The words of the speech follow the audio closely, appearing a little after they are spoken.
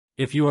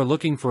If you are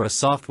looking for a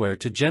software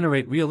to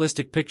generate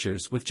realistic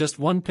pictures with just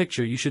one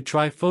picture, you should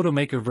try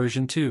PhotoMaker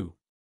version 2.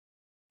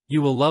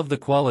 You will love the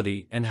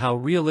quality and how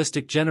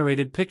realistic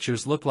generated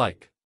pictures look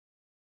like.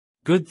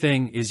 Good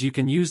thing is you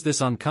can use this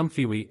on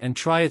Comfywee and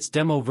try its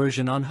demo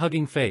version on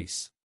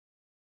Huggingface.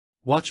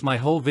 Watch my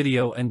whole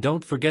video and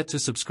don't forget to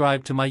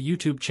subscribe to my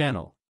YouTube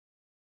channel.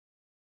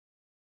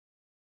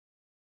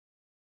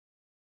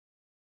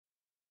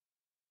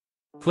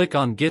 Click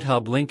on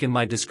GitHub link in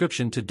my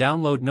description to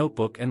download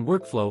notebook and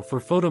workflow for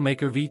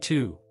PhotoMaker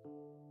v2.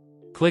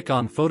 Click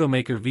on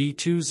PhotoMaker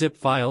v2 zip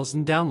files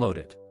and download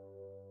it.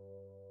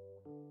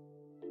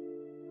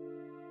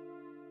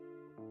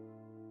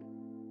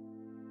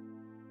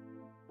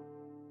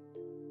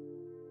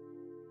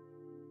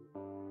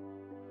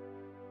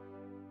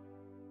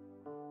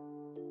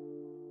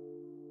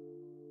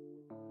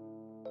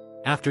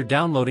 After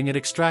downloading it,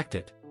 extract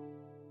it.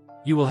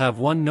 You will have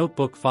one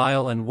notebook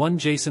file and one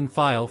JSON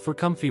file for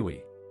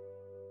Comfywee.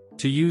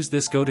 To use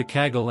this, go to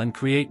Kaggle and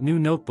create new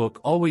notebook.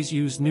 Always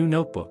use new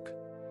notebook.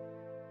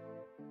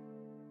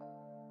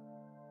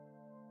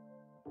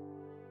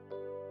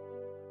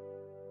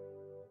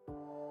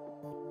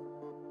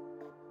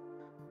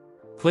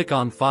 Click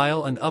on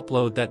File and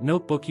upload that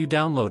notebook you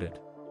downloaded.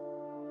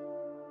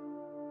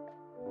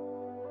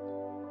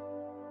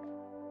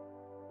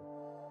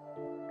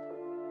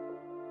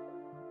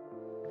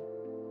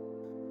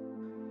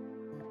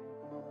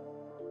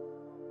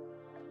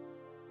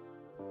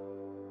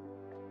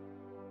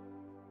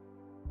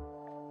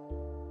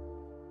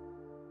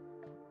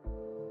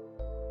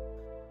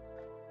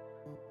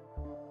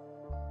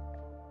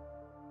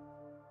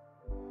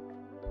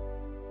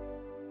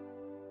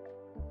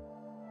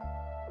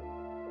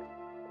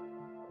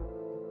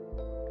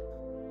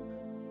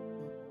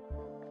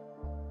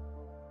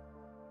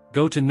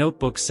 Go to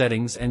Notebook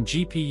Settings and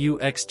GPU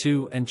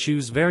X2 and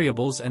choose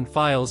Variables and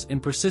Files in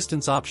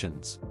Persistence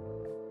options.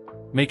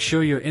 Make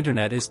sure your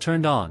internet is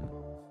turned on.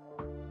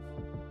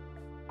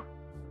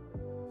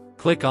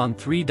 Click on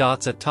 3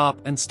 dots at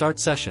top and start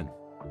session.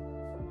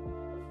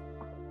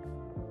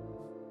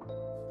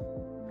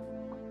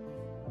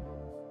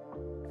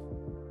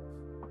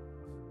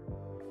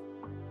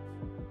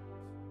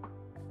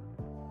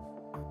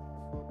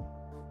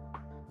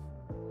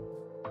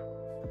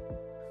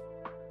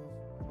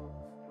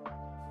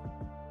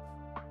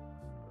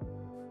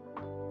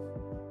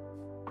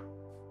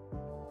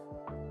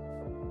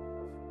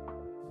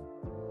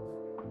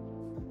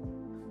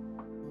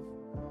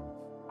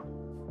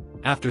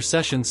 After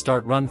session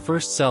start, run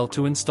first cell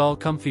to install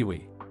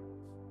Comfywee.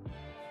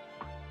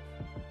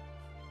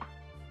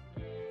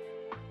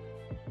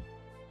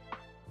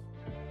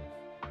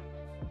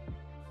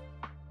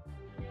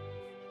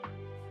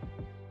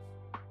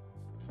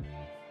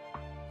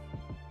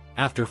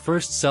 After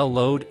first cell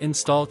load,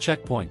 install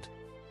checkpoint.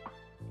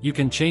 You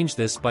can change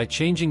this by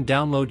changing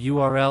download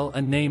URL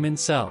and name in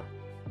cell.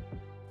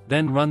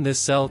 Then run this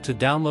cell to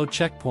download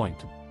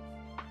checkpoint.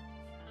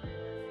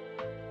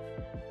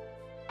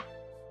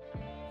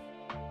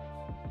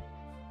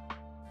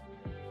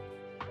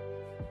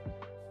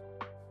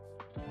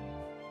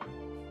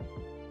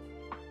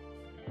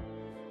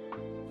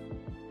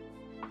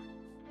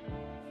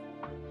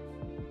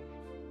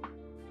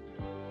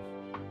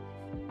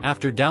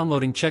 After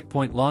downloading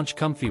checkpoint, launch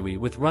Comfywee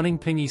with running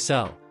Pingy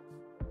cell.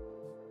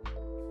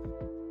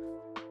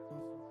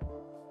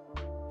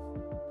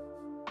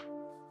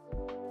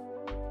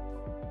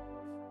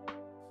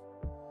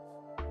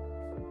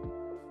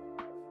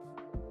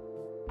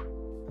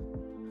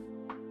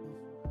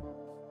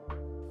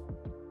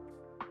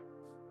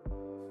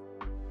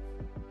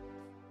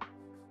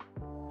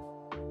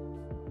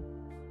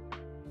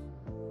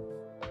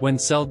 When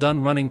cell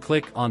done running,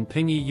 click on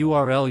Pingy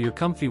URL. Your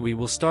Comfywee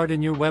will start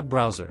in your web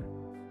browser.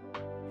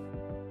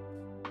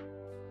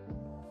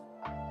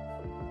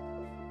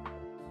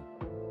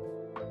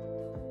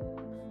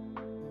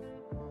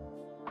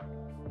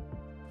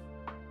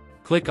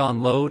 Click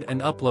on Load and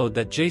upload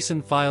that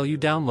JSON file you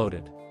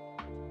downloaded.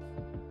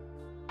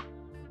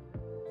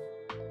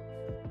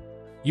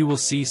 You will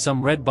see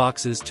some red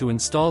boxes to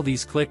install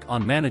these. Click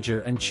on Manager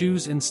and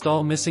choose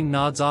Install Missing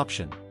Nodes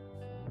option.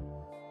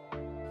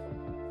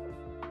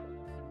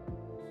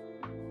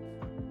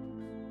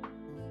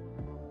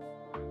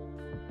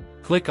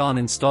 Click on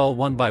Install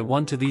one by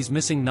one to these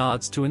missing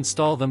nodes to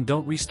install them.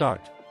 Don't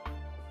restart.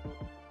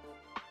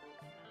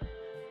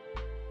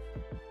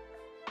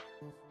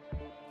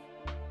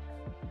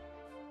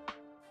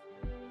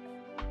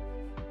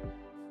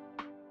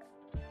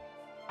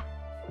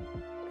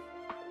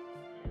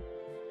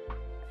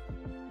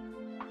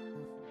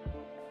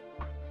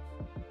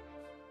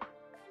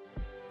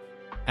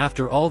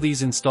 After all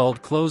these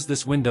installed, close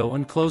this window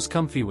and close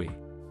Comfywee.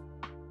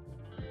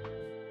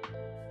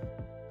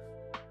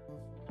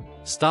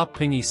 Stop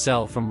Pingy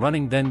cell from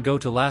running, then go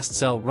to last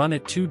cell, run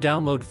it to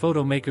download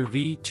PhotoMaker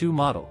v2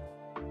 model.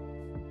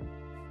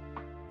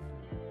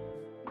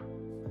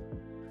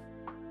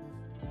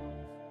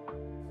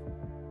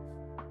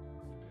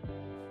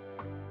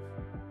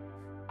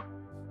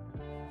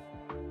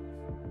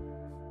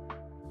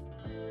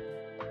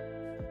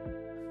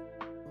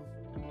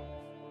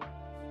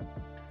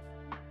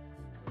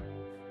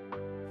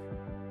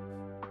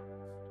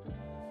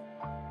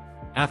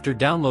 After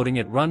downloading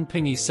it, run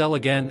Pingy Cell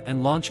again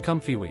and launch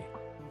Comfywee.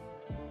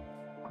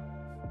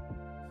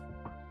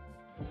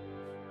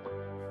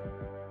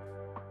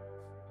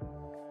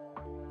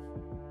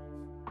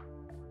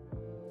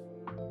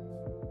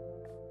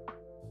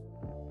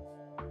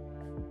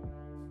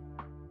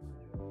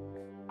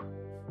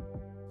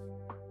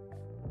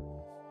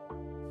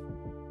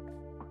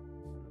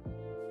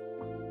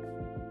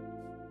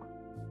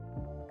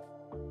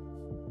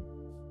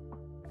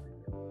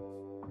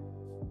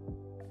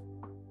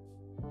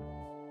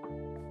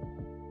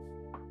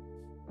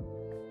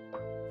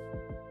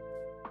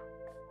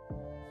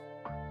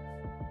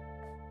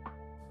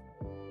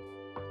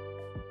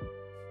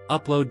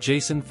 Upload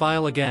JSON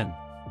file again.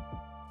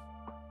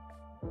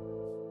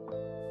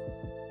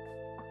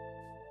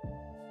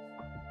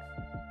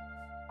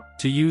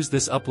 To use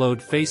this,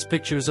 upload face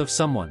pictures of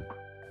someone.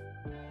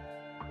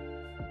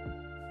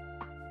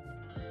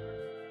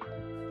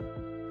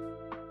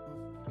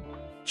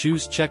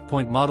 Choose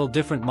checkpoint model.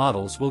 Different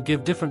models will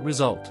give different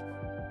result.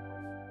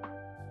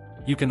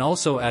 You can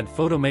also add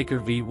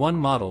PhotoMaker v1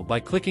 model by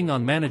clicking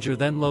on Manager,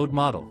 then Load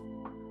Model.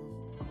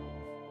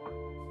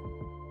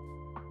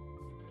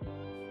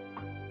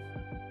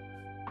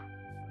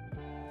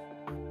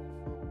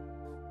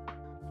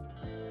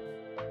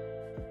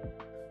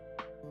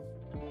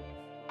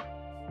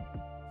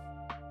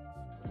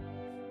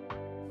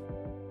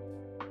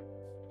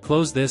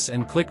 Close this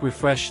and click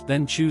Refresh,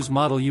 then choose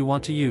model you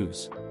want to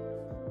use.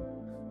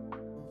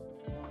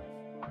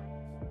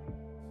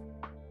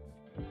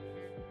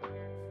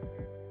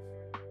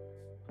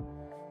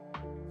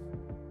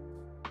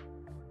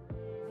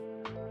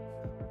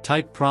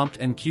 Type prompt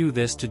and cue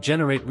this to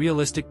generate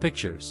realistic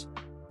pictures.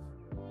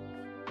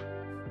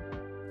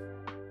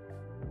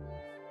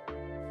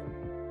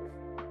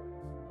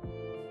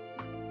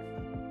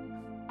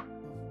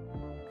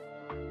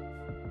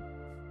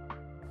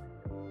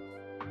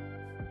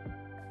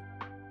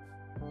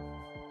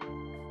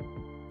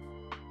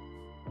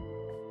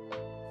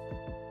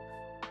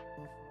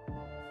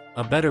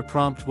 A better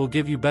prompt will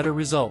give you better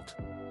result.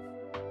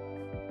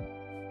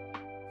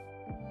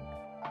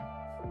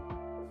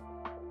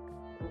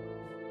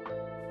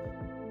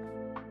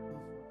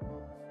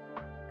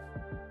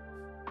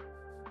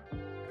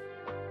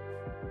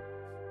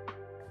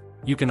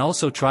 You can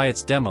also try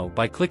its demo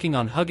by clicking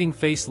on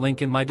Huggingface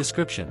link in my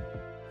description.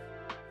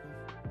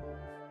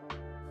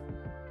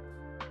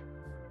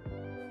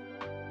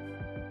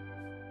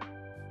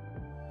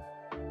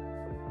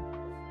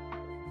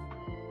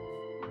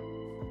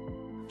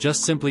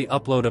 Just simply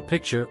upload a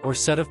picture or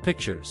set of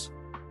pictures.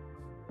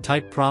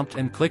 Type prompt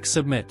and click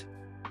Submit.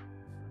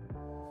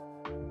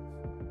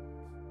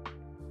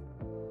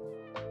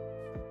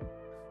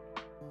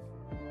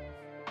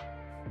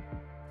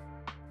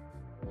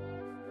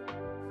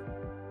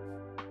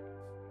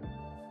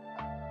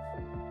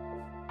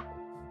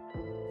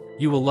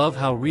 You will love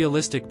how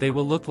realistic they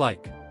will look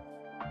like.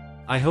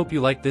 I hope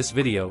you liked this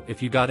video.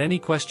 If you got any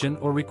question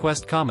or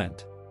request,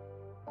 comment.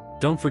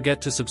 Don't forget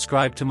to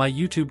subscribe to my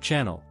YouTube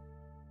channel.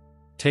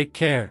 Take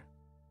care.